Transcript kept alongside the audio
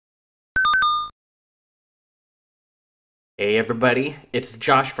Hey everybody, it's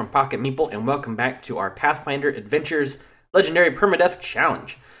Josh from Pocket Meeple, and welcome back to our Pathfinder Adventures Legendary Permadeath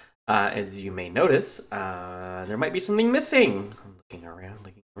Challenge. As you may notice, there might be something missing. I'm looking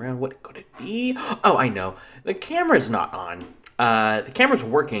around, what could it be? Oh, I know, the camera's not on. The camera's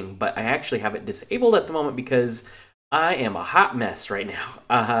working, but I actually have it disabled at the moment because I am a hot mess right now.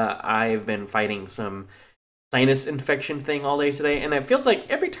 I've been fighting some sinus infection thing all day today, and it feels like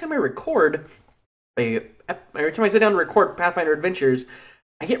every time I record, every time I sit down to record Pathfinder Adventures,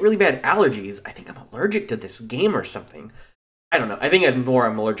 I get really bad allergies. I think I'm allergic to this game or something. I don't know. I think I'm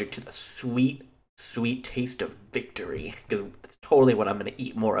allergic to the sweet, sweet taste of victory, because that's totally what I'm going to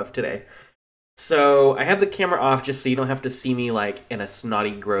eat more of today. So I have the camera off just so you don't have to see me like in a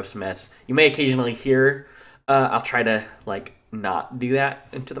snotty, gross mess. You may occasionally hear. I'll try to like not do that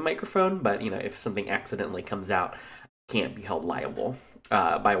into the microphone, but you know, if something accidentally comes out, I can't be held liable.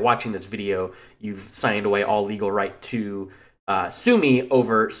 By watching this video, you've signed away all legal right to sue me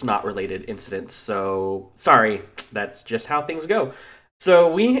over snot-related incidents. So, sorry, that's just how things go.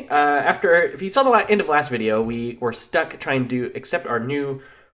 So we, if you saw the end of the last video, we were stuck trying to accept our new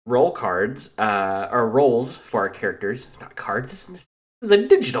roll cards, or rolls for our characters. It's not cards, this is a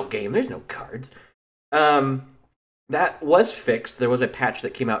digital game, there's no cards. That was fixed. There was a patch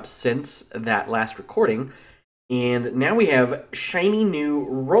that came out since that last recording, and now we have shiny new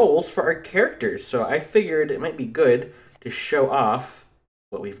rolls for our characters. So I figured it might be good to show off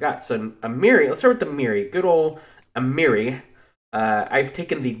what we've got. So Amiri, let's start with the Amiri. Good old Amiri. I've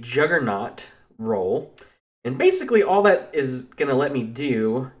taken the Juggernaut roll. And basically all that is going to let me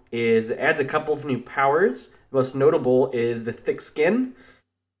do is it adds a couple of new powers. The most notable is the Thick Skin.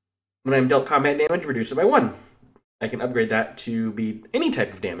 When I'm dealt combat damage, reduce it by 1. I can upgrade that to be any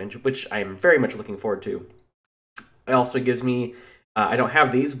type of damage, which I'm very much looking forward to. It also gives me, I don't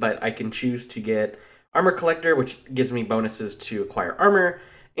have these, but I can choose to get Armor Collector, which gives me bonuses to acquire armor,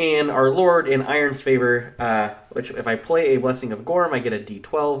 and our Lord in Iron's Favor, which if I play a Blessing of Gorm, I get a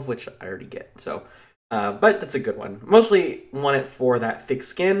D12, which I already get. So, but that's a good one. Mostly want it for that Thick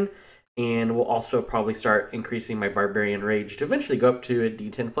Skin, and we'll also probably start increasing my Barbarian Rage to eventually go up to a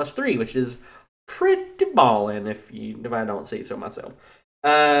D10 plus 3, which is pretty ballin' if I don't say so myself.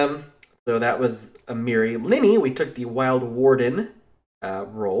 So that was Amiri. Linny, we took the Wild Warden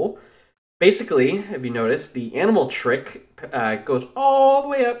roll. Basically, if you notice, the animal trick goes all the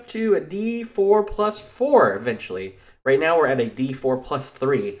way up to a D4 plus 4 eventually. Right now we're at a D4 plus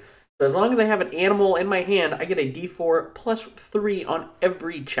 3. So as long as I have an animal in my hand, I get a D4 plus 3 on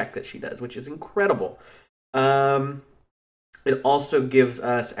every check that she does, which is incredible. It also gives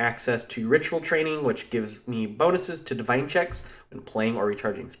us access to ritual training, which gives me bonuses to divine checks when playing or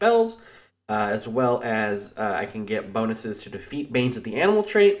recharging spells, as well as I can get bonuses to defeat Banes with the animal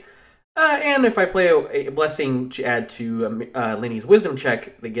trait. And if I play a blessing to add to Linny's wisdom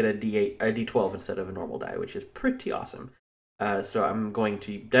check, they get a D12 instead of a normal die, which is pretty awesome. So I'm going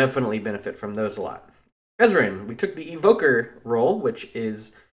to definitely benefit from those a lot. Ezrin, we took the Evoker roll, which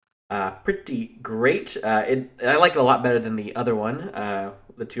is pretty great. I like it a lot better than the other one.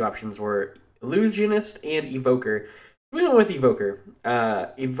 The two options were Illusionist and Evoker. We went with Evoker.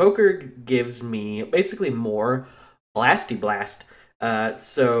 Evoker gives me basically more Blasty Blast.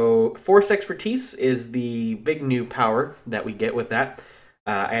 So Force Expertise is the big new power that we get with that.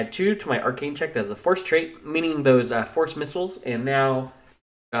 I add 2 to my Arcane check as a Force trait, meaning those Force Missiles, and now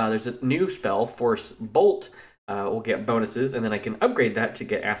there's a new spell, Force Bolt. We'll get bonuses, and then I can upgrade that to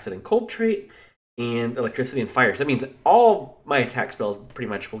get Acid and Cold trait, and Electricity and Fire. So that means all my attack spells pretty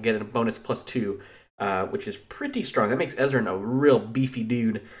much will get a bonus plus 2, which is pretty strong. That makes Ezrin a real beefy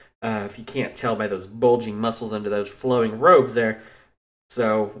dude, if you can't tell by those bulging muscles under those flowing robes there.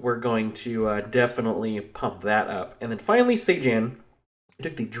 So we're going to definitely pump that up. And then finally, Sejan, I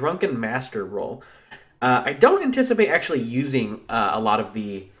took the Drunken Master roll. I don't anticipate actually using a lot of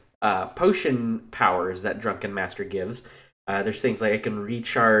the potion powers that Drunken Master gives. There's things like I can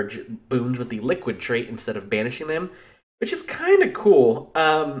recharge boons with the liquid trait instead of banishing them, which is kind of cool.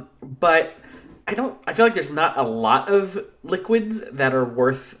 But I feel like there's not a lot of liquids that are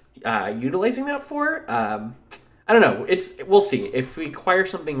worth utilizing that for. I don't know. We'll see. If we acquire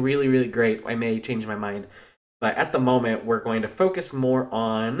something really, really great, I may change my mind. But at the moment, we're going to focus more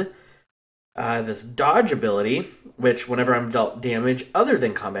on this dodge ability, which whenever I'm dealt damage other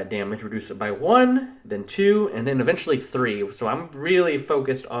than combat damage, reduce it by 1, then 2, and then eventually 3. So I'm really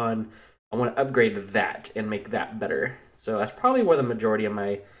focused on, I want to upgrade that and make that better. So that's probably where the majority of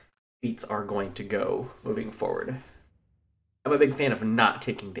my feats are going to go moving forward. I'm a big fan of not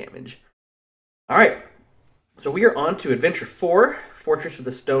taking damage. All right, so we are on to Adventure 4, Fortress of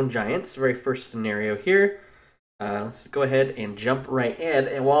the Stone Giants, very first scenario here. Let's go ahead and jump right in.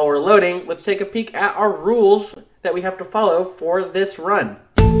 And while we're loading, let's take a peek at our rules that we have to follow for this run.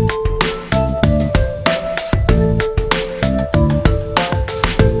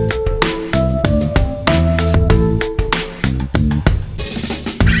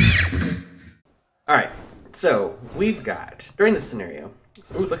 Alright, so we've got, during this scenario,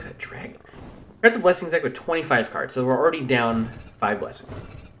 ooh, look at that dragon. We're at the blessings deck with 25 cards, so we're already down 5 blessings.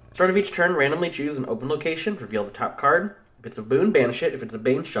 Start of each turn, randomly choose an open location, reveal the top card. If it's a boon, banish it. If it's a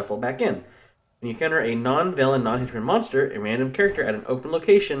bane, shuffle back in. When you encounter a non-villain, non-henchman monster, a random character at an open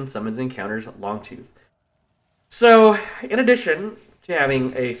location summons and encounters Longtooth. So, in addition to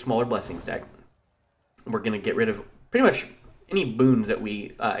having a smaller blessings deck, we're going to get rid of pretty much any boons that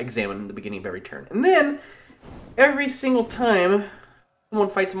we examine in the beginning of every turn. And then, every single time someone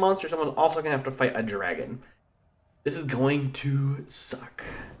fights a monster, someone's also going to have to fight a dragon. This is going to suck.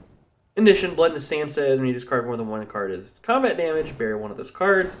 In addition, Blood in the Sand says when you discard more than one card as combat damage, bury one of those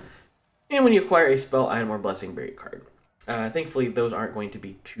cards. And when you acquire a spell, item or blessing, bury a card. Thankfully, those aren't going to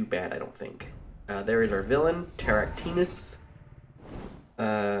be too bad, I don't think. There is our villain, Terractinus.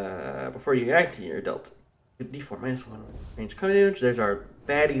 Before you act, you're dealt d4 -1 range combat damage. There's our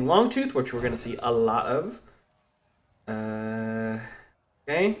baddie Longtooth, which we're going to see a lot of.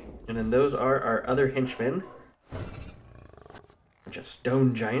 Okay, and then those are our other henchmen. Bunch of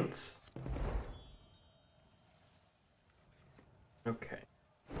stone giants. Okay.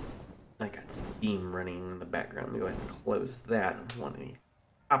 I got steam running in the background. Let me go ahead and close that. I don't want any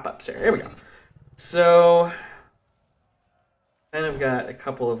pop-ups there. There we go. So, kind of got a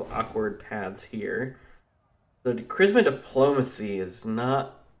couple of awkward paths here. So, the Charisma Diplomacy is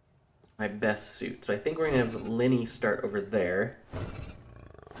not my best suit. So, I think we're going to have Lenny start over there.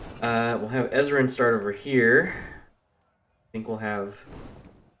 We'll have Ezran start over here. I think we'll have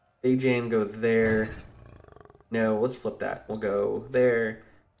Sejan go there. No, let's flip that. We'll go there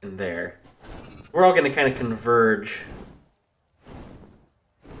and there. We're all going to kind of converge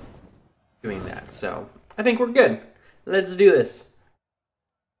doing that. So, I think we're good. Let's do this.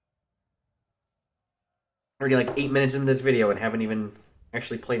 We're already like 8 minutes into this video and haven't even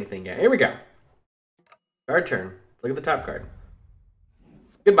actually played anything yet. Here we go. Our turn. Let's look at the top card.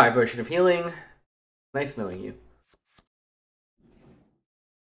 Goodbye, Potion of Healing. Nice knowing you.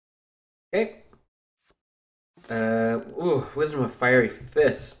 Okay. Ooh, Wisdom of Fiery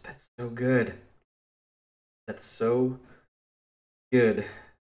Fist. That's so good. That's so good.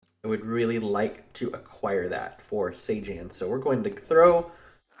 I would really like to acquire that for Sejan. So we're going to throw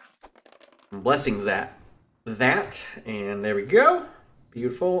some blessings at that. And there we go.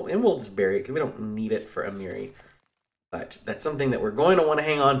 Beautiful. And we'll just bury it because we don't need it for Amiri. But that's something that we're going to want to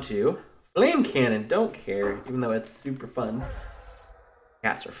hang on to. Flame Cannon, don't care, even though it's super fun.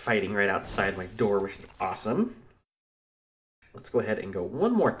 Cats are fighting right outside my door, which is awesome. Let's go ahead and go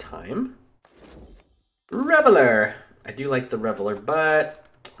one more time. Reveler! I do like the Reveler, but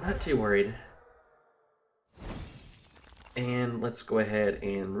not too worried. And let's go ahead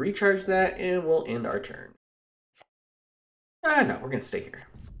and recharge that, and we'll end our turn. No, we're going to stay here.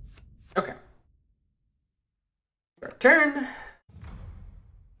 Okay. Our turn.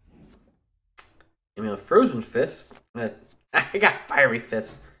 And we have Frozen Fist. I got Fiery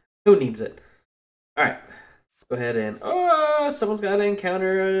Fist. Who needs it? Alright. Let's go ahead and... Oh, someone's got to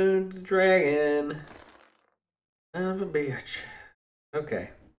encounter a dragon. Son of a bitch. Okay.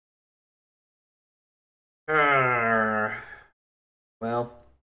 Well.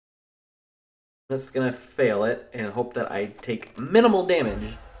 I'm just going to fail it and hope that I take minimal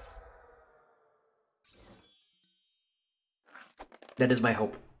damage. That is my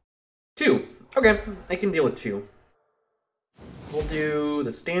hope. 2. Okay, I can deal with 2. We'll do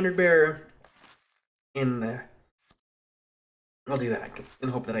the standard bearer, and I'll do that and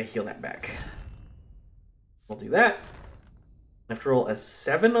hope that I heal that back. We'll do that. I have to roll a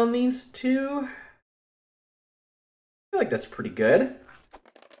 7 on these 2. I feel like that's pretty good.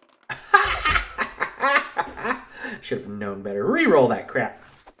 Should have known better. Reroll that crap.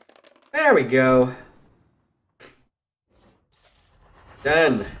 There we go.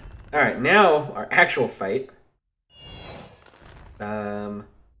 Done. Alright, now our actual fight.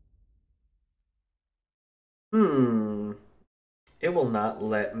 It will not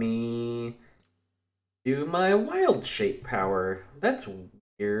let me do my wild shape power. That's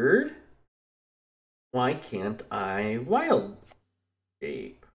weird. Why can't I wild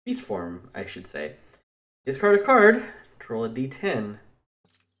shape? Beast form, I should say. Discard a card to roll a d10.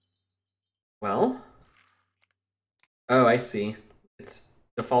 Well. Oh, I see. It's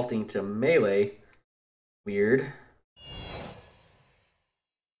defaulting to melee. Weird.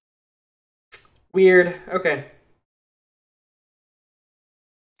 Weird. Okay.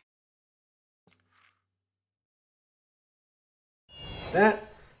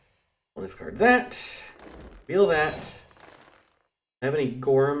 that. We'll discard that. Reveal that. I have any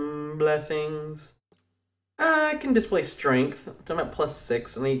Gorm blessings? I can display strength. I'm at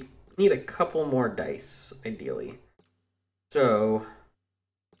 +6, and I need a couple more dice, ideally. So,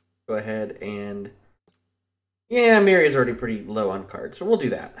 go ahead and... Yeah, Mary's already pretty low on cards, so we'll do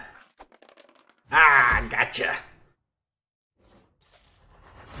that. Ah, gotcha!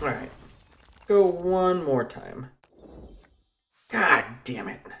 Alright. Go one more time. God damn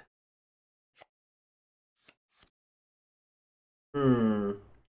it. I'm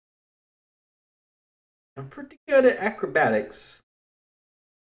pretty good at acrobatics.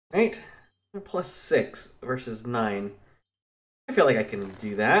 Right? +6 versus 9. I feel like I can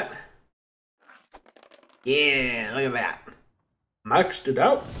do that. Yeah, look at that. Maxed it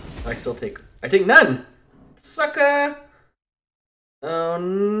out. I take none. Sucker. Oh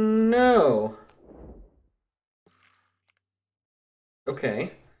no.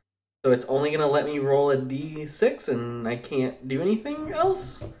 Okay. So it's only gonna let me roll a d6 and I can't do anything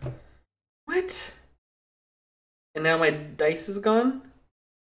else? What? And now my dice is gone?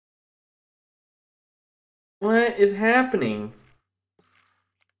 What is happening?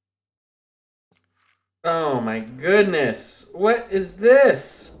 Oh my goodness. What is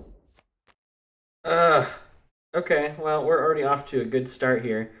this? Ugh. Okay, well, we're already off to a good start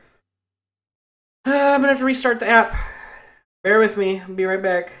here. I'm gonna have to restart the app. Bear with me. I'll be right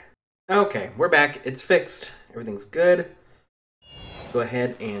back. Okay, we're back. It's fixed. Everything's good. Go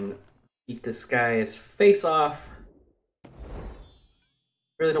ahead and eat this guy's face off.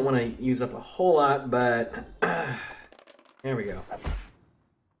 Really don't want to use up a whole lot, but there we go.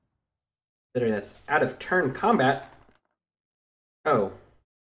 Considering that's out of turn combat. Oh.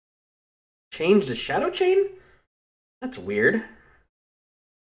 Change the shadow chain? That's weird.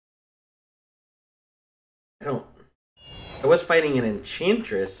 I was fighting an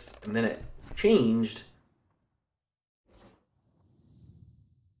enchantress, and then it changed.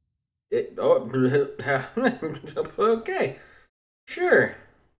 Okay. Sure.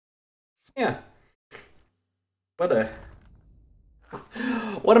 Yeah. What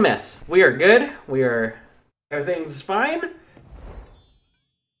a mess. We are good. Everything's fine.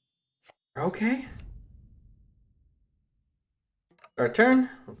 Okay. Our turn.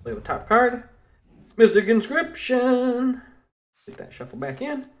 Let's play the top card. Mystic Inscription. Get that shuffle back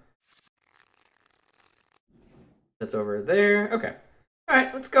in. That's over there. Okay.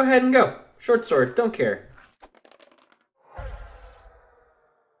 Alright, let's go ahead and go. Short sword, don't care.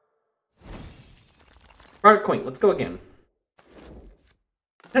 Product coin, let's go again.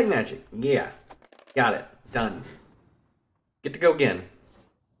 Tech magic, yeah. Got it. Done. Get to go again.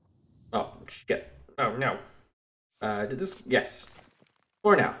 Oh, shit. Oh, no. Did this? Yes.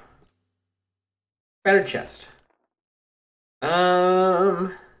 4 now. Battered chest.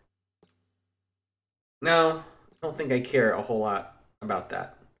 No. I don't think I care a whole lot about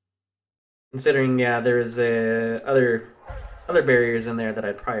that. Considering, yeah, there's other barriers in there that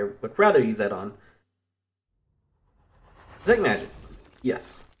I probably would rather use that on. Zek magic.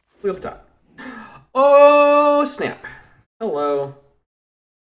 Yes. Look up top. Oh, snap. Hello.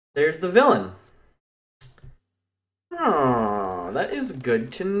 There's the villain. Oh, that is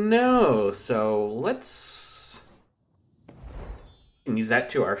good to know. So let's use that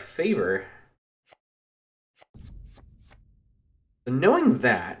to our favor. So knowing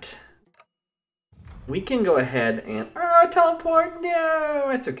that, we can go ahead and... Oh, teleport! No!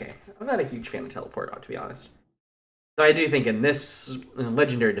 It's okay. I'm not a huge fan of teleport, to be honest. So I do think in this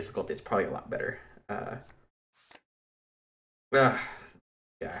legendary difficulty, it's probably a lot better.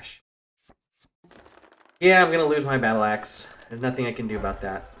 Gosh. Yeah, I'm gonna lose my battle axe. There's nothing I can do about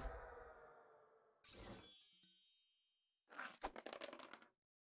that.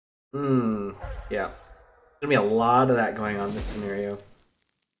 Yeah. There's gonna be a lot of that going on in this scenario.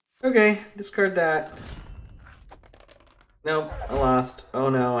 Okay, discard that. Nope, I lost. Oh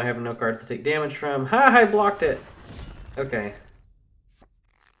no, I have no cards to take damage from. Ha! I blocked it! Okay.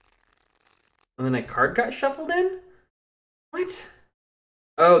 And then a card got shuffled in? What?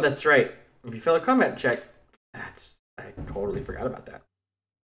 Oh, that's right. If you fail a combat check, I totally forgot about that.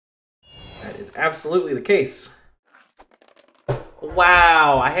 That is absolutely the case.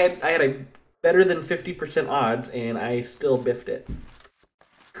 Wow, I had a better than 50% odds, and I still biffed it.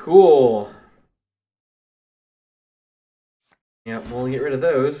 Cool. Yeah, we'll get rid of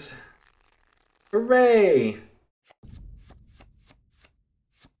those. Hooray!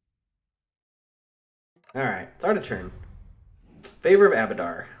 Alright, it's our turn. Favor of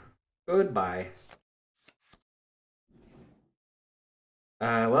Abadar. Goodbye.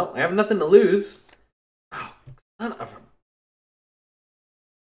 Well, I have nothing to lose. Oh, son of a...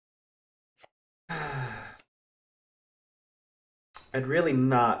 I'd really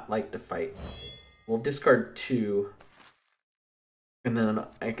not like to fight. We'll discard 2. And then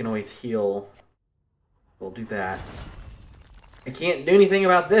I can always heal. We'll do that. I can't do anything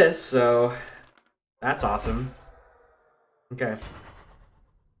about this, so that's awesome. Okay.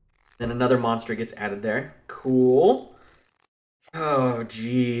 Then another monster gets added there. Cool. Oh,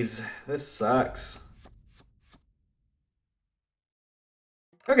 jeez. This sucks.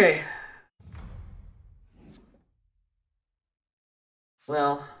 Okay.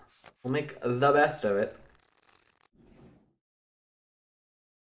 Well, we'll make the best of it.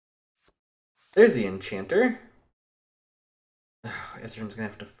 There's the enchanter. Oh, Ezra's gonna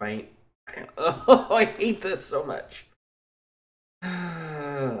have to fight. Oh, I hate this so much.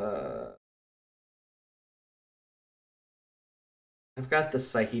 I've got the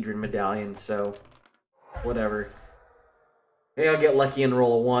Psyhedron medallion, so whatever. Maybe I'll get lucky and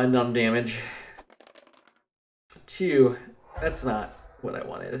roll a 1 on damage. 2. That's not what I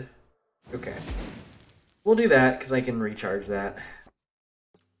wanted. Okay. We'll do that, because I can recharge that.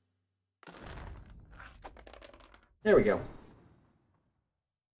 There we go.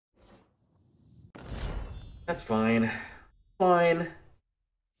 That's fine. Fine.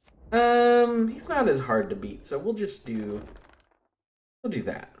 He's not as hard to beat, so we'll just do... We'll do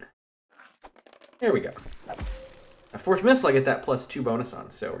that. There we go. A Force Missile, I get that +2 bonus on,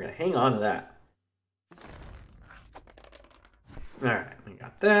 so we're going to hang on to that. Alright, we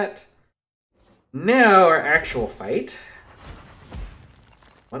got that. Now our actual fight.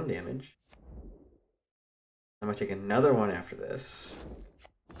 1 damage. I'm going to take another one after this.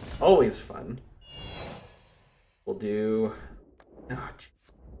 Always fun. We'll do... Oh,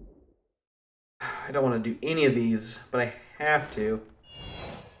 I don't want to do any of these, but I have to.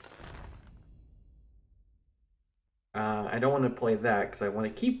 I don't want to play that because I want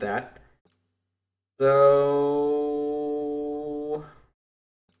to keep that. So...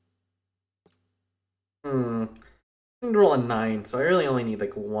 I'm going to roll a 9, so I really only need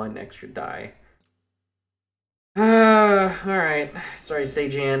like 1 extra die. Alright. Sorry,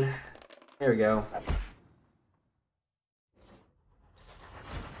 Sejan. There we go.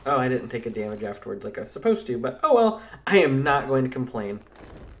 Oh, I didn't take a damage afterwards like I was supposed to, but oh well, I am not going to complain.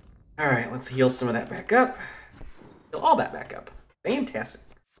 Alright, let's heal some of that back up. Heal all that back up. Fantastic.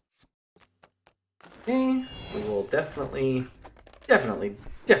 Okay, we will definitely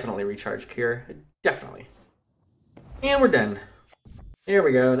recharge Cure. Definitely. And we're done. There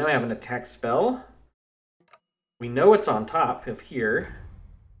we go. Now I have an attack spell. We know it's on top of here.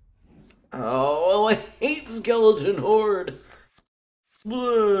 Oh, I hate Skeleton Horde.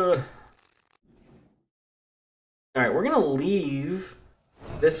 Alright, we're going to leave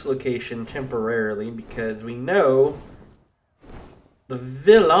this location temporarily because we know the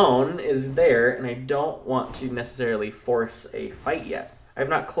villain is there and I don't want to necessarily force a fight yet. I have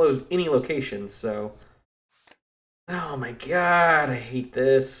not closed any locations, so... Oh my god, I hate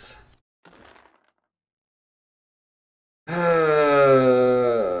this.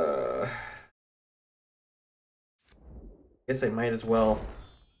 Guess I might as well,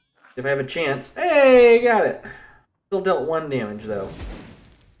 if I have a chance. Hey, got it. Still dealt 1 damage, though.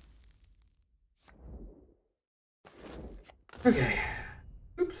 Okay.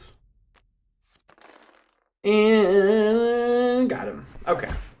 Oops. And got him. Okay.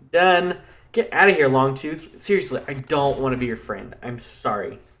 Done. Get out of here, Longtooth. Seriously, I don't want to be your friend. I'm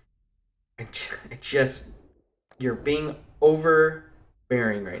sorry. I just... You're being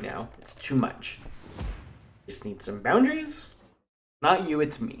overbearing right now. It's too much. Just need some boundaries. Not you,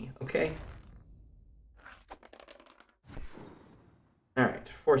 it's me, okay? Alright,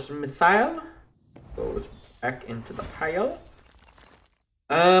 force missile. Goes back into the pile.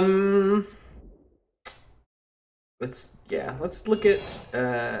 Let's look at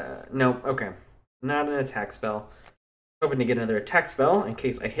no, okay. Not an attack spell. Hoping to get another attack spell in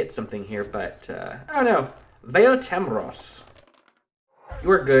case I hit something here, but I don't know. Veil Tamros.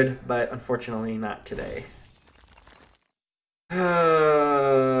 You are good, but unfortunately not today.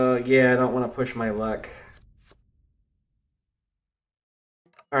 Yeah, I don't want to push my luck.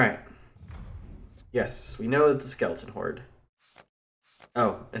 Alright. Yes, we know it's a skeleton horde.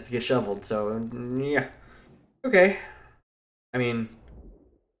 Oh, it's get shoveled, so yeah. Okay. I mean,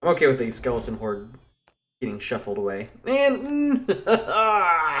 I'm okay with a skeleton horde getting shuffled away. And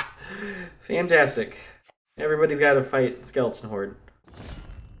fantastic. Everybody's got to fight skeleton horde.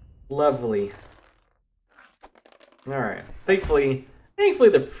 Lovely. Alright. Thankfully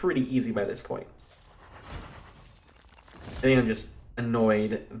they're pretty easy by this point. I think I'm just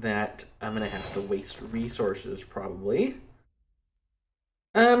annoyed that I'm gonna have to waste resources, probably.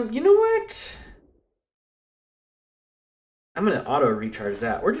 You know what? I'm gonna auto recharge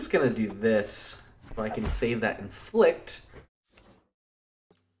that. We're just gonna do this so I can save that inflict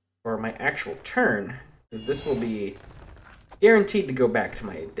for my actual turn, because this will be guaranteed to go back to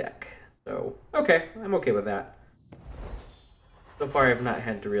my deck. So, okay, I'm okay with that. So far, I've not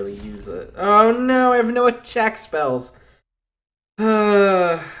had to really use it. Oh no, I have no attack spells.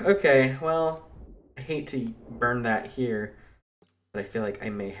 Okay, well, I hate to burn that here, but I feel like I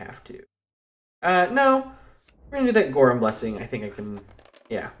may have to. No, we're gonna do that Gorham Blessing. I think I can,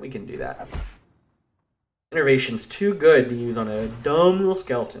 yeah, we can do that. Innervation's too good to use on a dumb little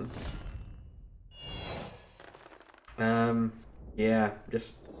skeleton. Yeah,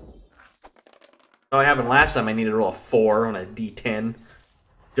 just... Oh, it happened last time. I needed to roll a 4 on a d10.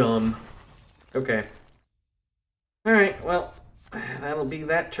 Dumb. Okay. Alright, well, that'll be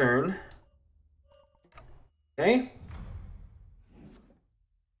that turn. Okay.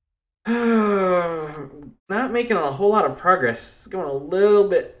 Not making a whole lot of progress. It's going a little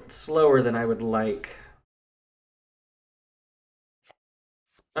bit slower than I would like.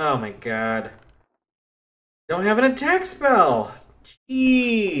 Oh my god. Don't have an attack spell!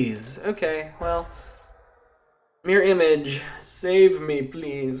 Jeez. Okay, well. Mirror image. Save me,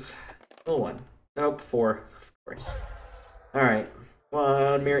 please. Oh, 1. Nope, 4. Of course. Alright.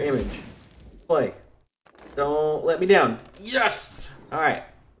 1 mirror image. Play. Don't let me down. Yes! Alright.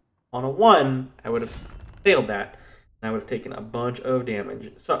 On a 1, I would have failed that. And I would have taken a bunch of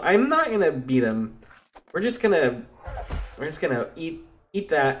damage. So I'm not gonna beat him. We're just gonna eat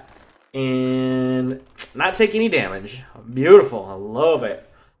that and not take any damage. Beautiful. I love it.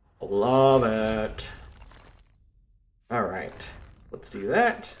 Love it. Alright. Let's do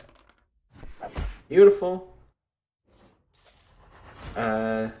that. Beautiful.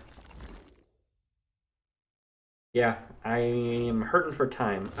 Yeah, I am hurting for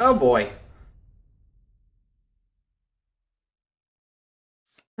time. Oh boy.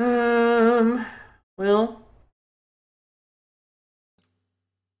 Well.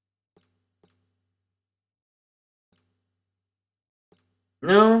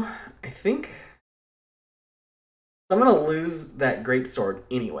 No, I think I'm gonna lose that greatsword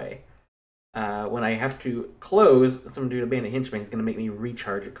anyway. When I have to close, some dude abandoned henchman is gonna make me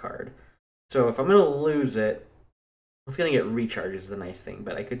recharge a card. So if I'm gonna lose it, it's gonna get recharges is the nice thing,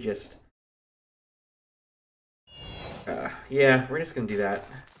 but I could just yeah, we're just gonna do that.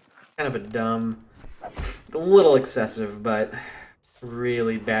 Kind of a little excessive, but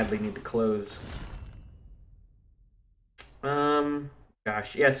really badly need to close.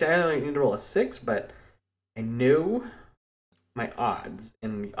 Gosh, yeah, see, I only need to roll a 6, but I know my odds,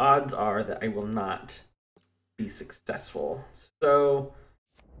 and the odds are that I will not be successful. So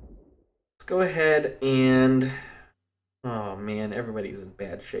let's go ahead and... Oh man, everybody's in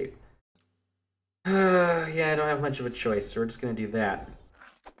bad shape. Yeah, I don't have much of a choice, so we're just gonna do that.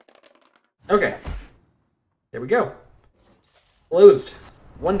 Okay. There we go. Closed.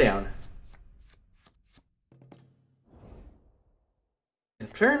 1 down. In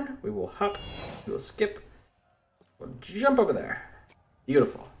turn, we will hop, we will skip, we'll jump over there.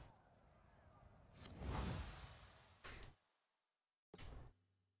 Beautiful.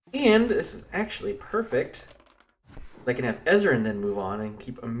 And this is actually perfect. I can have Ezra and then move on and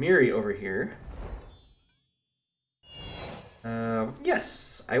keep Amiri over here.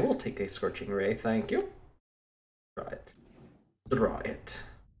 Yes, I will take a Scorching Ray, thank you. Draw it. Draw it.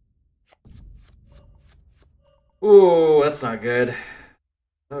 Ooh, that's not good.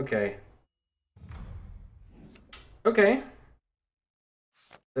 Okay. Okay.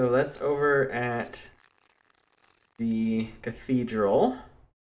 So that's over at the cathedral.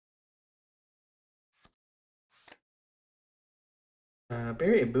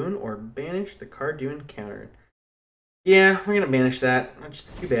 Bury a boon or banish the card you encountered. Yeah, we're gonna banish that. That's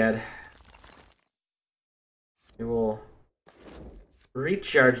too bad. We will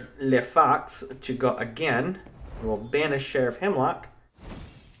recharge Le Fox to go again. We will banish Sheriff Hemlock.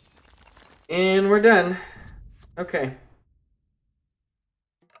 And we're done. Okay.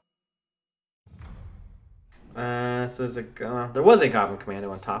 So there's there was a Goblin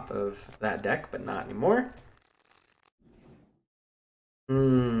Commando on top of that deck, but not anymore.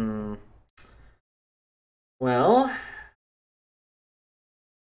 Well,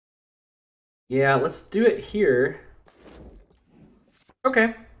 yeah, let's do it here.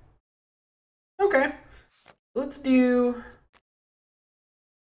 Okay. Okay. Let's do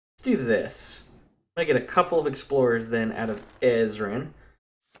this. I'm gonna get a couple of explorers then out of Ezran.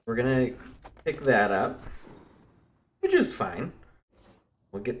 We're gonna pick that up, which is fine.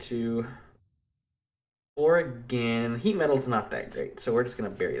 We'll get to explore again. Heat metal's not that great, so we're just gonna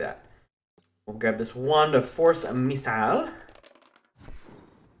bury that. We'll grab this wand of force missile.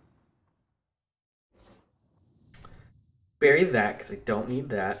 Bury that, because I don't need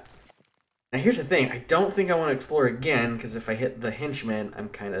that. Now here's the thing, I don't think I want to explore again, because if I hit the henchman, I'm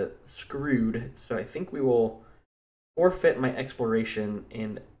kind of screwed. So I think we will forfeit my exploration,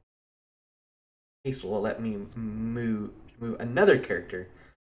 and haste will let me move another character.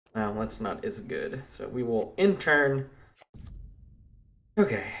 That's not as good. So we will in turn.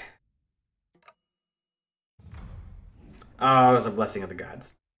 Okay. Oh, it was a blessing of the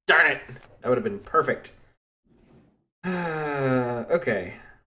gods. Darn it! That would have been perfect. Okay.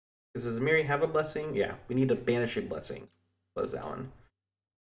 Does Miri have a blessing? Yeah, we need to banish a blessing. Close that one.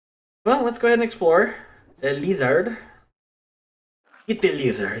 Well, let's go ahead and explore. A lizard. Get the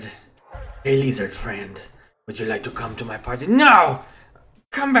lizard. Hey, lizard friend. Would you like to come to my party? No!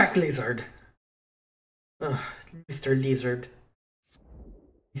 Come back, lizard. Ugh, Mr. Lizard.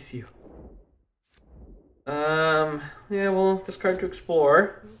 Miss you. Yeah, we'll discard to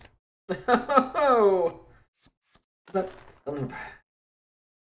explore. Oh! That's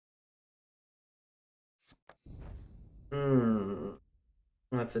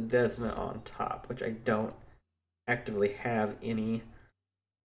That's a Desna on top, which I don't actively have any.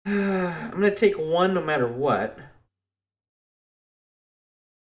 I'm gonna take one no matter what.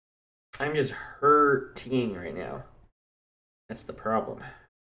 I'm just hurting right now. That's the problem.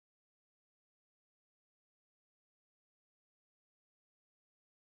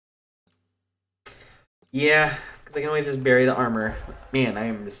 Yeah, because I can always just bury the armor. Man,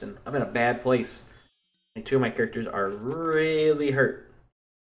 I'm in a bad place. And two of my characters are really hurt.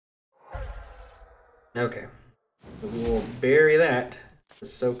 Okay. So we will bury that to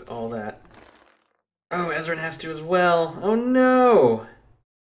soak all that. Oh, Ezran has to as well. Oh no!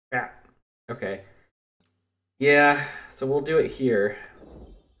 Crap. Okay. Yeah, so we'll do it here.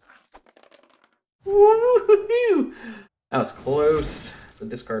 Woo-hoo-hoo! That was close. So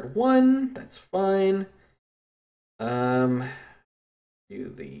discard one. That's fine.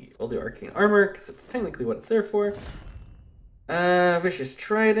 We'll do arcane armor because it's technically what it's there for. Vicious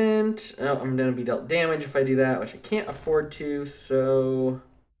trident. Oh, I'm gonna be dealt damage if I do that, which I can't afford to. So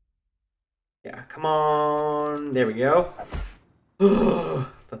yeah, come on. There we go.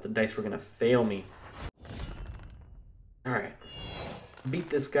 Thought the dice were gonna fail me. All right, beat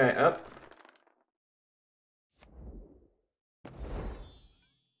this guy up.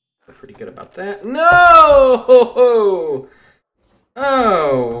 Feel pretty good about that. No!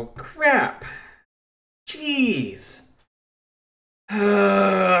 Oh crap! Jeez.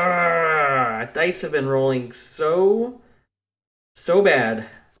 Dice have been rolling so bad.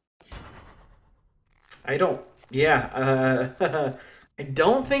 I don't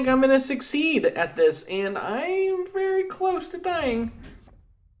think I'm gonna succeed at this, and I am very close to dying.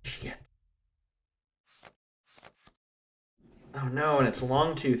 Shit. Oh no, and it's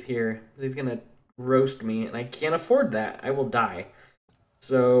Longtooth here. He's gonna roast me, and I can't afford that. I will die.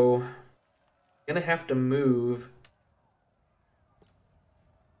 So, I'm gonna have to move.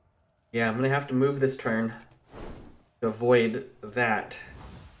 Yeah, I'm gonna have to move this turn to avoid that.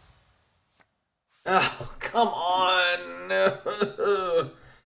 Oh, come on!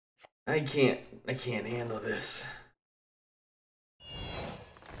 I can't handle this.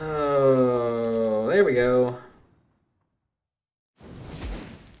 Oh, there we go.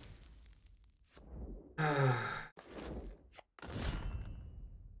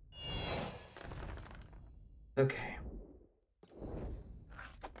 Okay.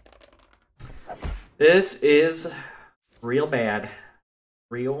 This is real bad.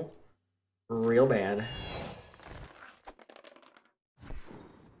 Real bad.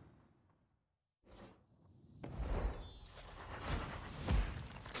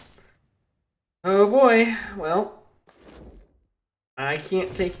 Oh boy, well, I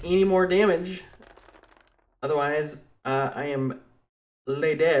can't take any more damage. Otherwise, I am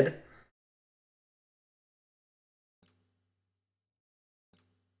lay dead.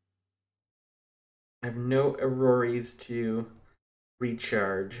 I have no Aurories to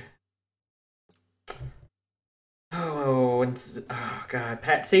recharge. Oh, oh god,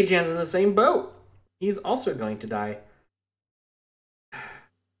 Pat Sajan's in the same boat. He's also going to die.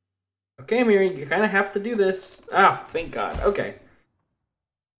 Okay, Miri, you kind of have to do this. Ah, thank God. Okay.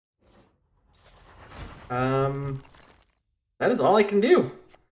 That is all I can do.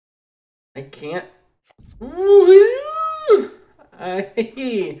 I can't.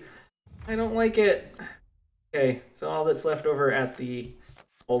 I don't like it. Okay, so all that's left over at the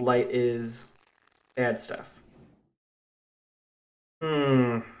old light is bad stuff.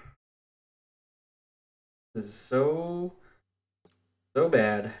 This is so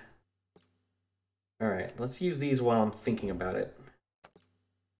bad. Alright, let's use these while I'm thinking about it.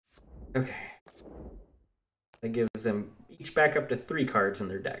 Okay. That gives them each back up to 3 cards in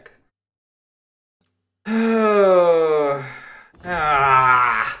their deck. Oh.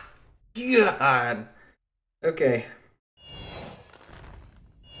 Ah. God. Okay.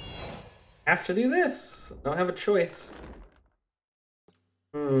 Have to do this. Don't have a choice.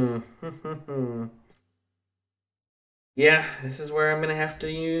 Yeah, this is where I'm gonna have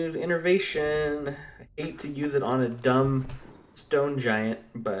to use Innervation. I hate to use it on a dumb stone giant,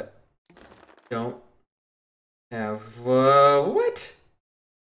 but don't have what?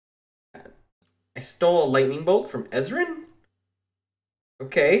 I stole a lightning bolt from Ezrin?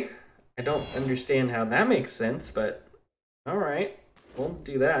 Okay. I don't understand how that makes sense, but alright. We'll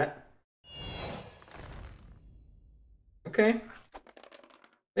do that. Okay.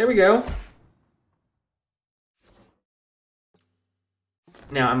 There we go.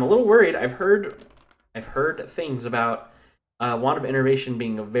 Now, I'm a little worried. I've heard things about Wand of Innervation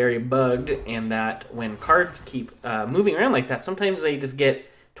being very bugged, and that when cards keep moving around like that, sometimes they just get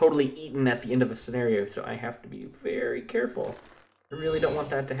totally eaten at the end of a scenario, so I have to be very careful. I really don't want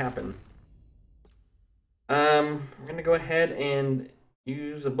that to happen. We're going to go ahead and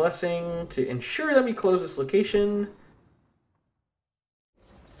use a blessing to ensure that we close this location.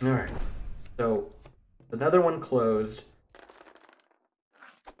 Alright, so another one closed.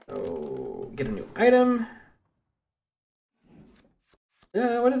 So, get a new item.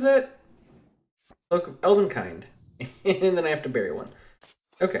 What is it? Cloak of Elvenkind. And then I have to bury one.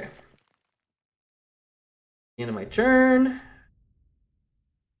 Okay. End of my turn.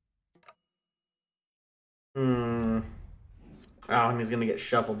 Oh, and he's gonna get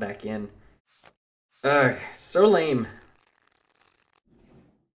shuffled back in. Ugh, so lame.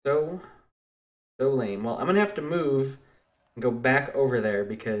 So lame. Well, I'm gonna have to move and go back over there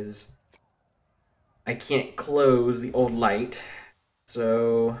because I can't close the old light.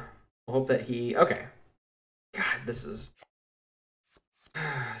 So I hope that he... Okay. God, this is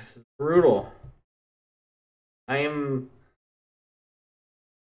brutal. I am...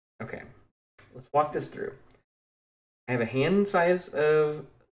 Okay. Let's walk this through. I have a hand size of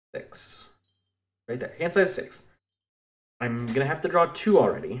 6. Right there. Hand size 6. I'm going to have to draw 2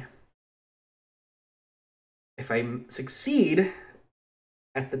 already. If I succeed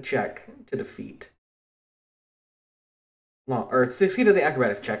at the check to defeat, or succeed at the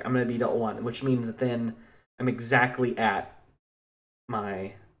acrobatics check, I'm going to be dealt 1, which means that then I'm exactly at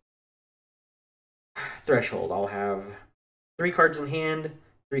my threshold. I'll have 3 cards in hand,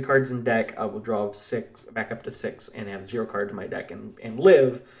 3 cards in deck. I will draw 6, back up to 6, and have 0 cards in my deck and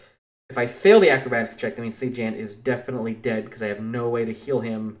live. If I fail the acrobatics check, that means Sejan is definitely dead because I have no way to heal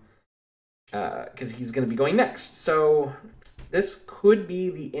him because he's going to be going next. So this could be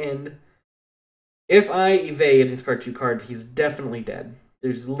the end. If I evade and discard 2 cards, he's definitely dead.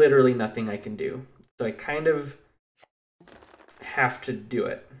 There's literally nothing I can do. So I kind of have to do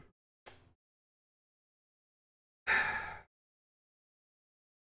it.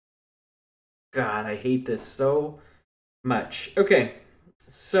 God, I hate this so much. Okay,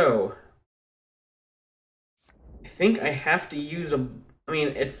 so I think I have to use a... I mean,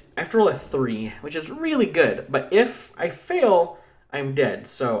 I have to roll a 3, which is really good. But if I fail, I'm dead.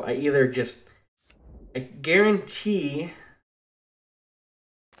 So I either just... I guarantee...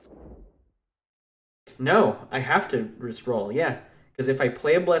 No, I have to risk roll, yeah. Because if I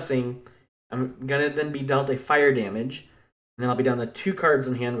play a blessing, I'm going to then be dealt a fire damage. And then I'll be down to 2 cards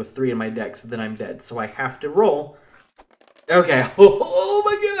in hand with 3 in my deck, so then I'm dead. So I have to roll. Okay. Oh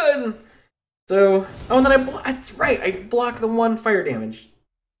my god! So, oh, and then that's right, I block the 1 fire damage.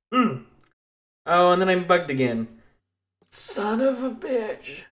 Oh, and then I'm bugged again. Son of a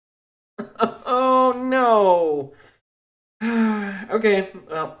bitch. Oh, no. Okay,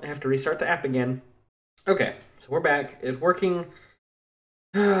 well, I have to restart the app again. Okay, so we're back. It's working.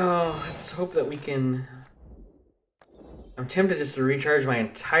 Oh, let's hope that we can... I'm tempted just to recharge my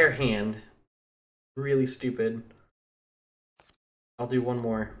entire hand. Really stupid. I'll do 1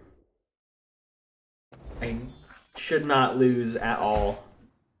 more. I should not lose at all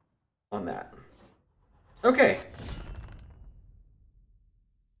on that. Okay.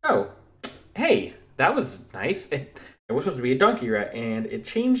 Oh. Hey, that was nice. It was supposed to be a donkey rat, and it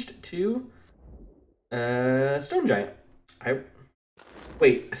changed to stone giant.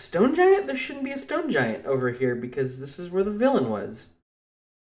 Wait, a stone giant? There shouldn't be a stone giant over here because this is where the villain was.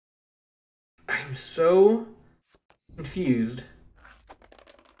 I'm so confused.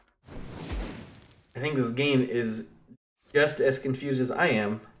 I think this game is just as confused as I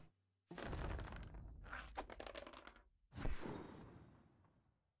am.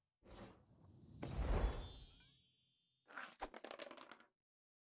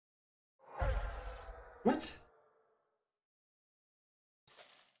 What?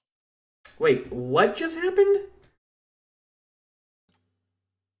 Wait, what just happened?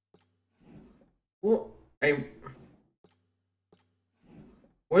 Well, I...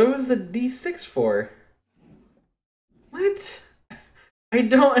 What was the D6 for? What? I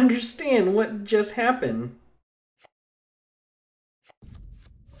don't understand what just happened.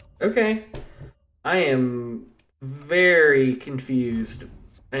 Okay. I am very confused.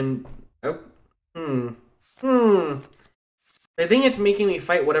 And... Oh. Hmm. Hmm. I think it's making me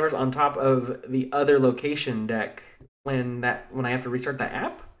fight whatever's on top of the other location deck when I have to restart the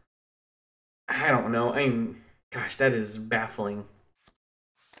app? I don't know. Gosh, that is baffling.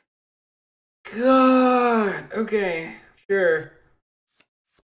 God. Okay. Sure.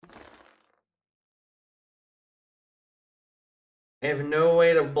 I have no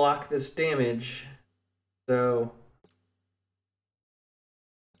way to block this damage. So,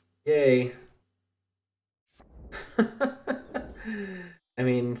 yay. I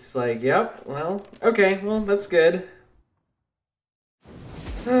mean, it's like, yep, well, okay, well, that's good.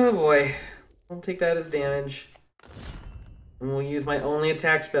 Oh boy. I'll take that as damage. And we'll use my only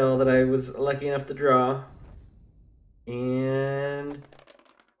attack spell that I was lucky enough to draw. And...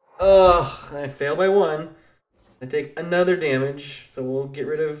 Ugh, I fail by 1. I take another damage, so we'll get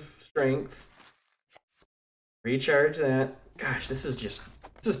rid of strength. Recharge that. Gosh, this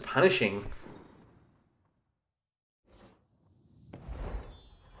is punishing.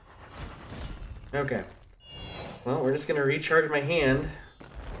 Okay. Well, we're just gonna recharge my hand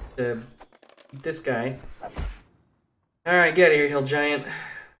to beat this guy. Alright, get out of here, Hill Giant.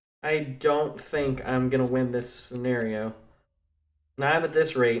 I don't think I'm gonna win this scenario. Not at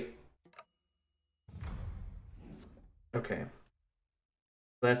this rate. Okay.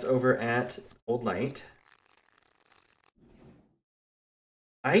 That's over at Old Light.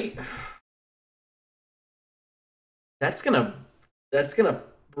 That's gonna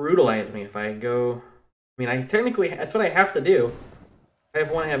brutalize me if I go. I mean, I technically that's what I have to do. If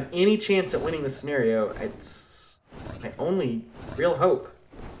I want to have any chance at winning the scenario, it's my only real hope.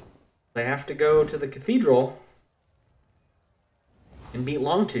 I have to go to the cathedral and beat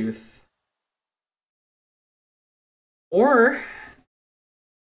Longtooth. Or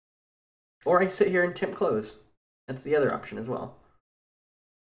I sit here and tempt close. That's the other option as well.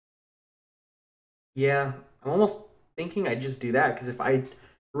 Yeah, I'm almost thinking I just do that, because if I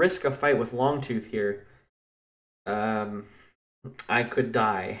risk a fight with Longtooth here, I could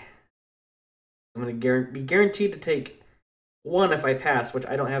die. I'm going to be guaranteed to take 1 if I pass, which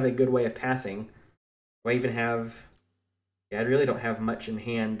I don't have a good way of passing. Do I even have... Yeah, I really don't have much in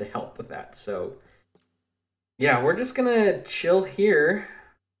hand to help with that, so... Yeah, we're just going to chill here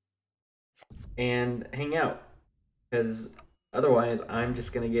and hang out, because otherwise I'm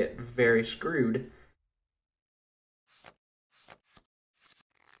just going to get very screwed.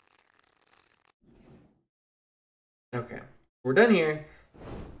 Okay, we're done here.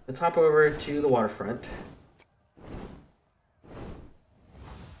 Let's hop over to the waterfront.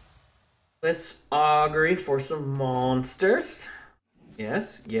 Let's augury for some monsters.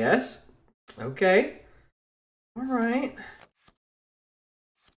 Yes, yes. Okay. All right.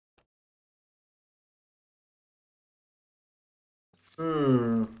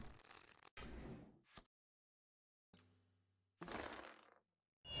 Hmm.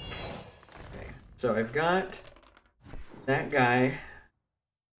 Okay, so I've got that guy.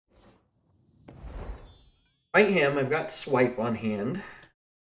 Fight him. I've got swipe on hand.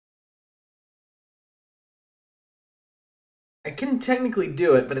 I can technically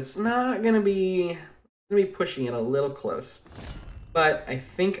do it, but it's not gonna be pushing it a little close. But I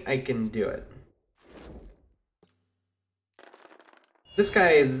think I can do it. This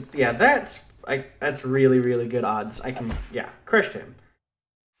guy is, yeah, that's really, really good odds. I can, yeah, crushed him.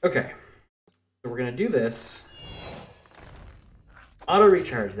 Okay, so we're gonna do this. Auto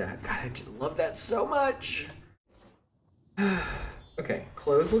recharge that. God, I just love that so much. Okay,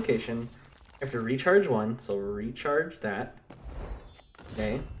 close location. I have to recharge 1, so recharge that.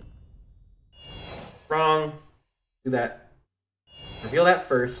 Okay. Wrong. Do that. Reveal that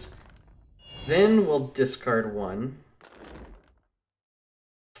first. Then we'll discard 1.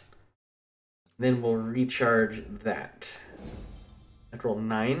 Then we'll recharge that. I have to roll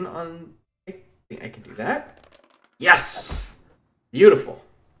 9 on... I think I can do that. Yes! Beautiful.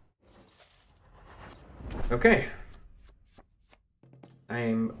 Okay. I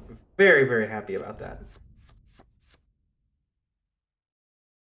am very, very happy about that.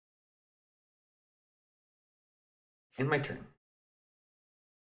 In my turn.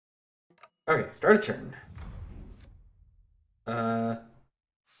 Okay, start a turn.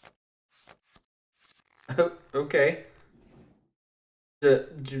 Okay.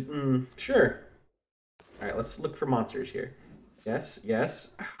 Sure. All right, let's look for monsters here. Yes,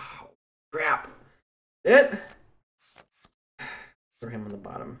 yes. Oh, crap. It. Throw him on the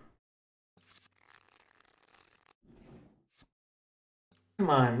bottom. Come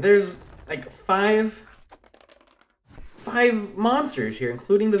on, there's like five monsters here,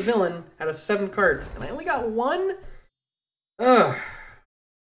 including the villain, out of 7 cards, and I only got 1? Ugh.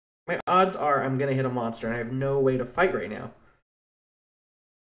 My odds are I'm gonna hit a monster, and I have no way to fight right now.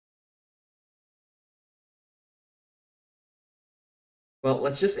 Well,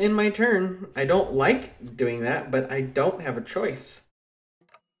 let's just end my turn. I don't like doing that, but I don't have a choice.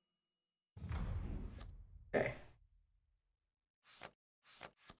 Okay.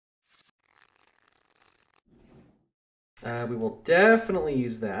 We will definitely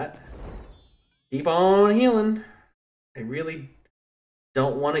use that. Keep on healing. I really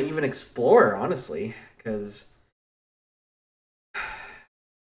don't want to even explore, honestly, because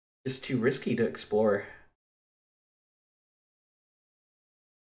it's too risky to explore.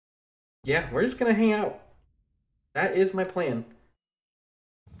 Yeah, we're just gonna hang out. That is my plan.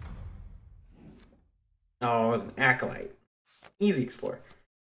 Oh, it was an acolyte. Easy explore.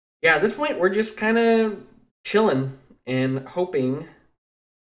 Yeah, at this point, we're just kind of chilling and hoping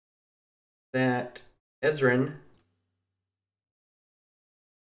that Ezrin...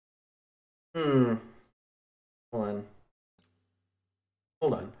 Hold on.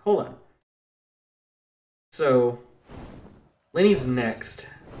 Hold on. So, Lenny's next.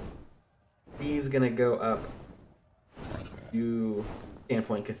 He's gonna go up to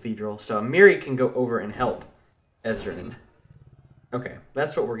Sandpoint Cathedral, so Miri can go over and help Ezrin. Okay,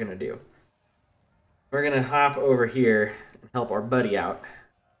 that's what we're gonna do. We're gonna hop over here and help our buddy out.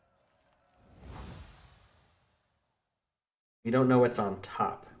 We don't know what's on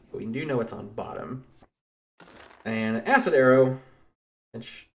top, but we do know what's on bottom. And an acid arrow,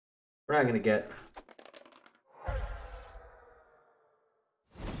 which we're not gonna get.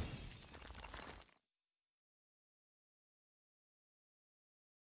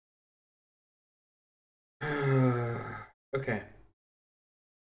 Okay.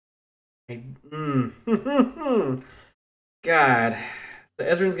 God. So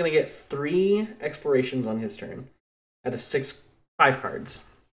Ezrin's gonna get 3 explorations on his turn out of 5 cards.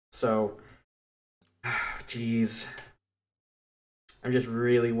 So, jeez. I'm just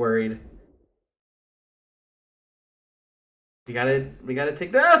really worried. We gotta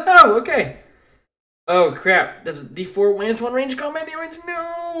take that. Oh, okay. Oh crap! Does D4 -1 range combat damage?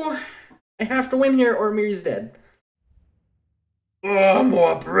 No. I have to win here, or Miri's dead. Oh,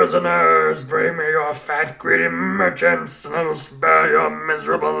 more prisoners! Bring me your fat, greedy merchants, and I'll spare your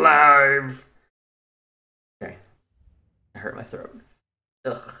miserable life. Okay. I hurt my throat.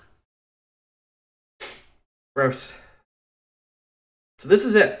 Ugh. Gross. So this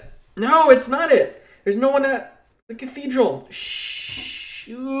is it. No, it's not it. There's no one at the cathedral.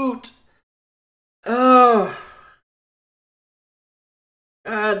 Shoot. Oh.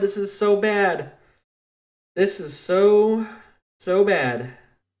 God, this is so bad. This is so bad.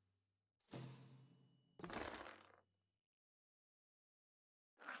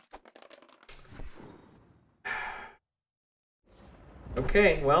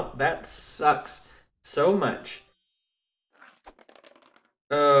 Okay, well, that sucks so much.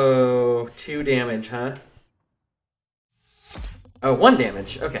 Oh, 2 damage, huh? Oh, 1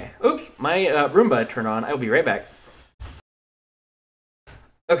 damage. Okay. Oops, my Roomba turned on. I'll be right back.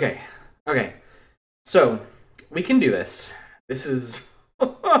 Okay. Okay. So, we can do this. This is...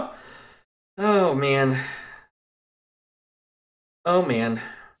 Oh, man. Oh, man.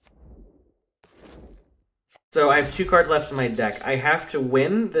 So, I have 2 cards left in my deck. I have to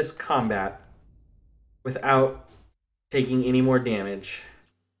win this combat without taking any more damage.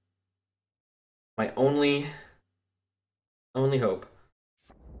 My only hope.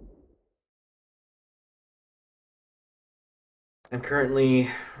 I'm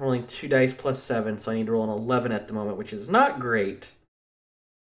currently rolling 2 dice plus 7, so I need to roll an 11 at the moment, which is not great.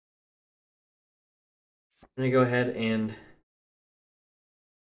 I'm gonna go ahead and...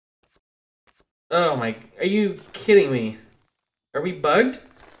 Oh my... Are you kidding me? Are we bugged?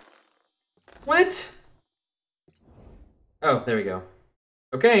 What? Oh, there we go.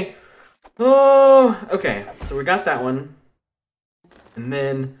 Okay. Oh, okay. So we got that one. And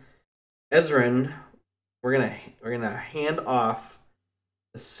then Ezrin, we're gonna hand off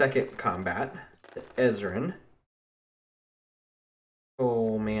the second combat to Ezrin.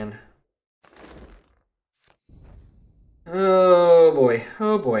 Oh man. Oh boy.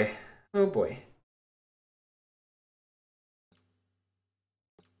 Oh boy. Oh boy.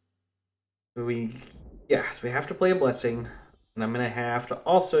 Do we Yeah, so we have to play a blessing, and I'm gonna have to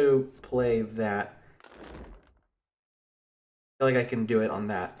also play that. I feel like I can do it on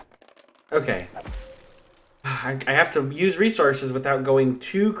that. Okay. I have to use resources without going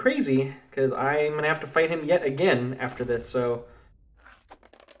too crazy, because I'm gonna have to fight him yet again after this, so...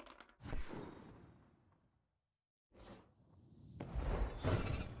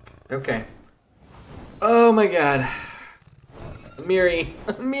 Okay. Oh my god. Miri!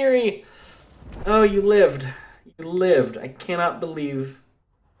 Miri! Oh, you lived. You lived. I cannot believe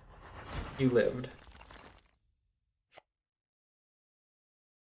you lived.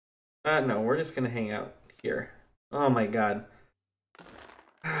 No, we're just gonna hang out here. Oh my god.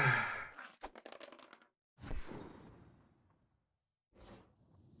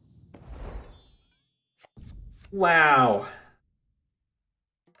 Wow.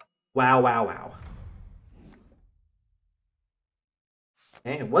 Wow, wow, wow.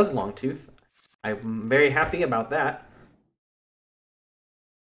 Okay, it was Longtooth. I'm very happy about that.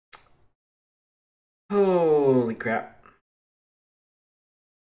 Holy crap.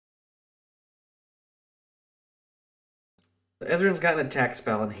 So Ezra's got an attack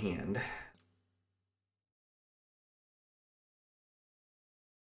spell in hand.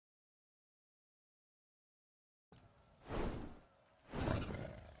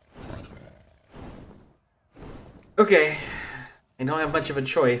 Okay. I don't have much of a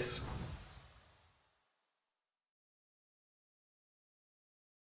choice.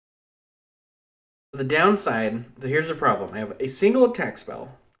 The downside, so here's the problem. I have a single attack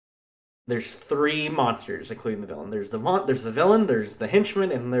spell. There's 3 monsters, including the villain. There's the villain, there's the henchman,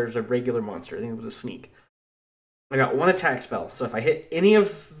 and there's a regular monster. I think it was a sneak. I got 1 attack spell, so if I hit any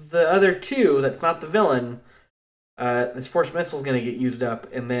of the other 2 that's not the villain, this force missile is going to get used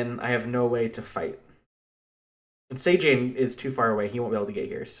up, and then I have no way to fight. And Sajane is too far away. He won't be able to get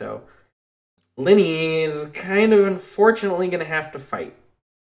here, so... Lenny is kind of unfortunately going to have to fight.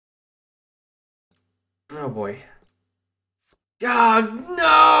 Oh boy. God,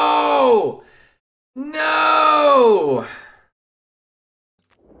 no! No!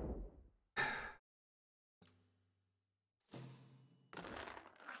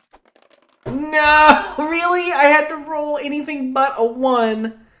 No! Really? I had to roll anything but a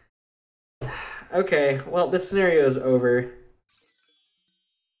 1. Okay, well, this scenario is over.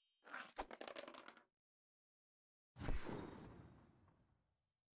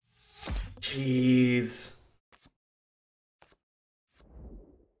 Jeez.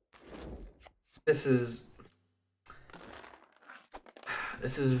 This is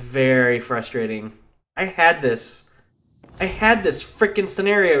very frustrating. I had this freaking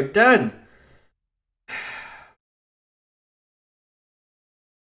scenario done.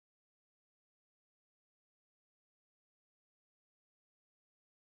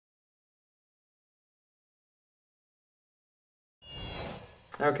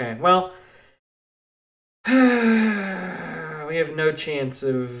 Okay, well, we have no chance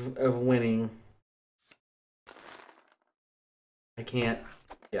of winning. I can't.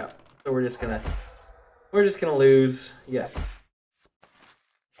 Yeah. So we're just gonna lose. Yes.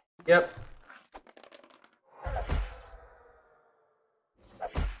 Yep.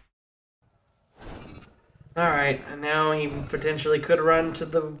 All right, and now he potentially could run to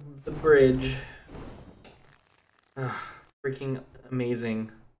the bridge. Freaking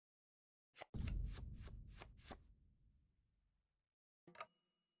amazing.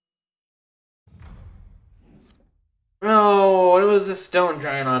 No, it was a stone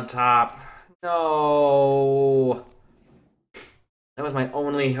giant on top. No. That was my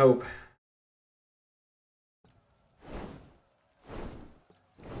only hope.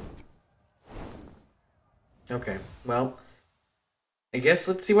 Okay, well, I guess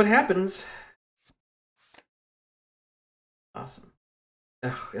let's see what happens. Awesome.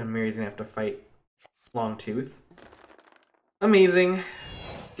 Ugh, and Mary's gonna have to fight Longtooth. Amazing.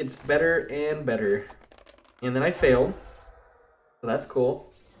 Gets better and better. And then I failed. So that's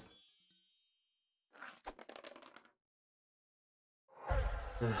cool.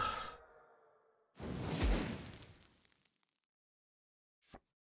 Ugh.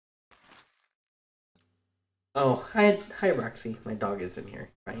 Oh, hi Roxy. My dog is in here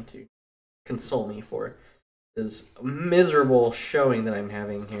trying to console me for this miserable showing that I'm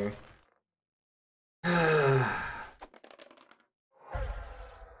having here.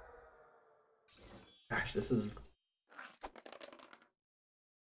 Gosh, this is...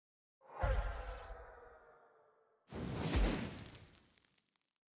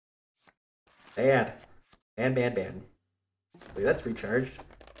 bad. Bad. Wait, that's recharged.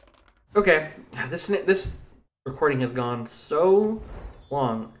 Okay, this recording has gone so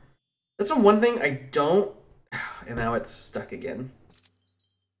long That's the one thing I don't... And now it's stuck again.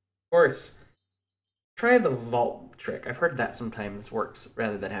 Of course. Try the vault trick. I've heard that sometimes works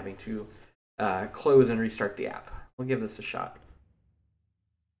rather than having to close and restart the app. We'll give this a shot.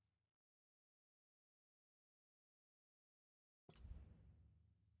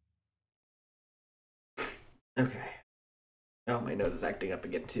 Okay. Oh, my nose is acting up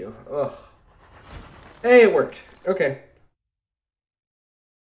again too. Ugh. Hey, it worked. Okay.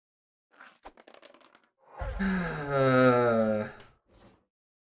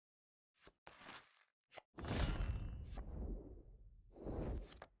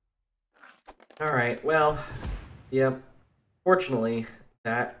 Alright, well, yep. Fortunately,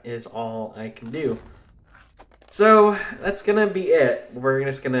 that is all I can do. So, that's gonna be it. We're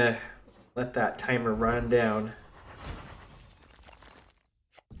just gonna let that timer run down.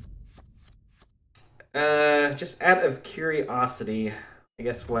 Just out of curiosity, I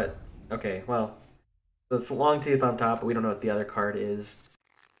guess what... Okay, well, so it's Longtooth on top, but we don't know what the other card is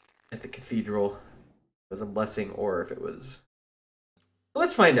at the cathedral. If it was a blessing or if it was... Well,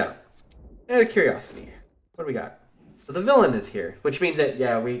 let's find out. Out of curiosity, what do we got? So the villain is here, which means that,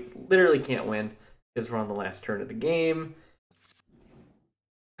 yeah, we literally can't win because we're on the last turn of the game.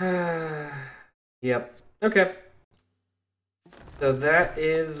 Yep. Okay. So that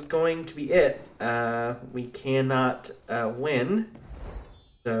is going to be it. We cannot win.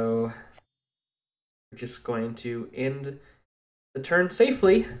 So we're just going to end the turn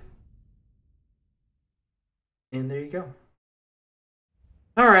safely. And there you go.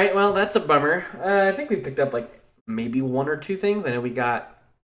 Alright, well, that's a bummer. I think we picked up, like, maybe one or two things. I know we got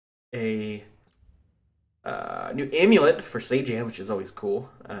a new amulet for Sajam, which is always cool.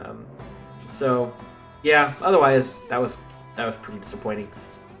 So, yeah, otherwise, that was pretty disappointing.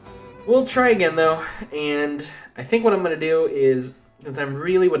 We'll try again, though, and I think what I'm going to do is, since I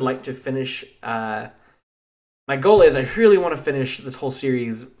really would like to finish... my goal is I really want to finish this whole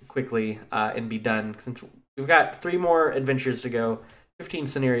series quickly and be done, since we've got 3 more adventures to go, 15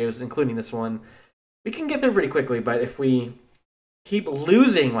 scenarios, including this one. We can get there pretty quickly, but if we keep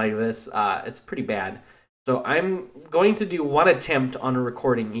losing like this, it's pretty bad. So I'm going to do one attempt on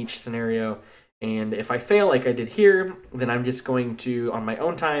recording each scenario, and if I fail like I did here, then I'm just going to, on my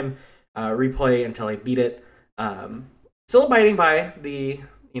own time, replay until I beat it. Still abiding by the,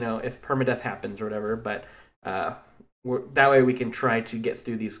 if permadeath happens or whatever, but that way we can try to get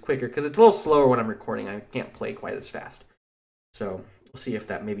through these quicker, because it's a little slower when I'm recording. I can't play quite as fast. So we'll see if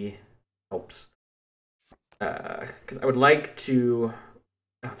that maybe helps. Because I would like to...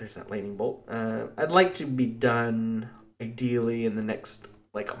 Oh, there's that lightning bolt. I'd like to be done, ideally, in the next,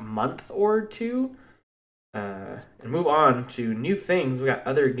 like, a month or two. And move on to new things. We got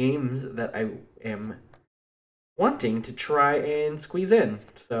other games that I am wanting to try and squeeze in.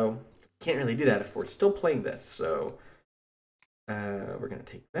 So, can't really do that if we're still playing this. So, we're going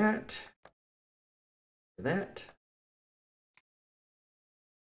to take that. That.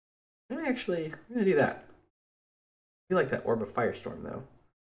 I'm going to do that. I feel like that Orb of Firestorm, though.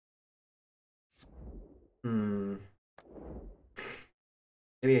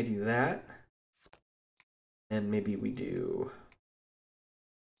 Maybe I do that. And maybe we do...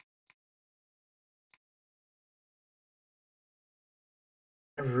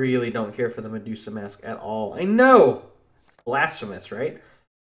 I really don't care for the Medusa mask at all. I know! It's blasphemous, right?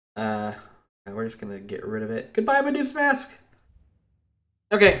 We're just going to get rid of it. Goodbye, Medusa mask!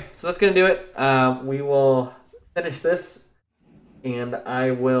 Okay, so that's going to do it. We will finish this, and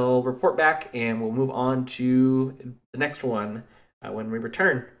I will report back, and we'll move on to the next one when we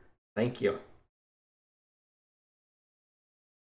return. Thank you.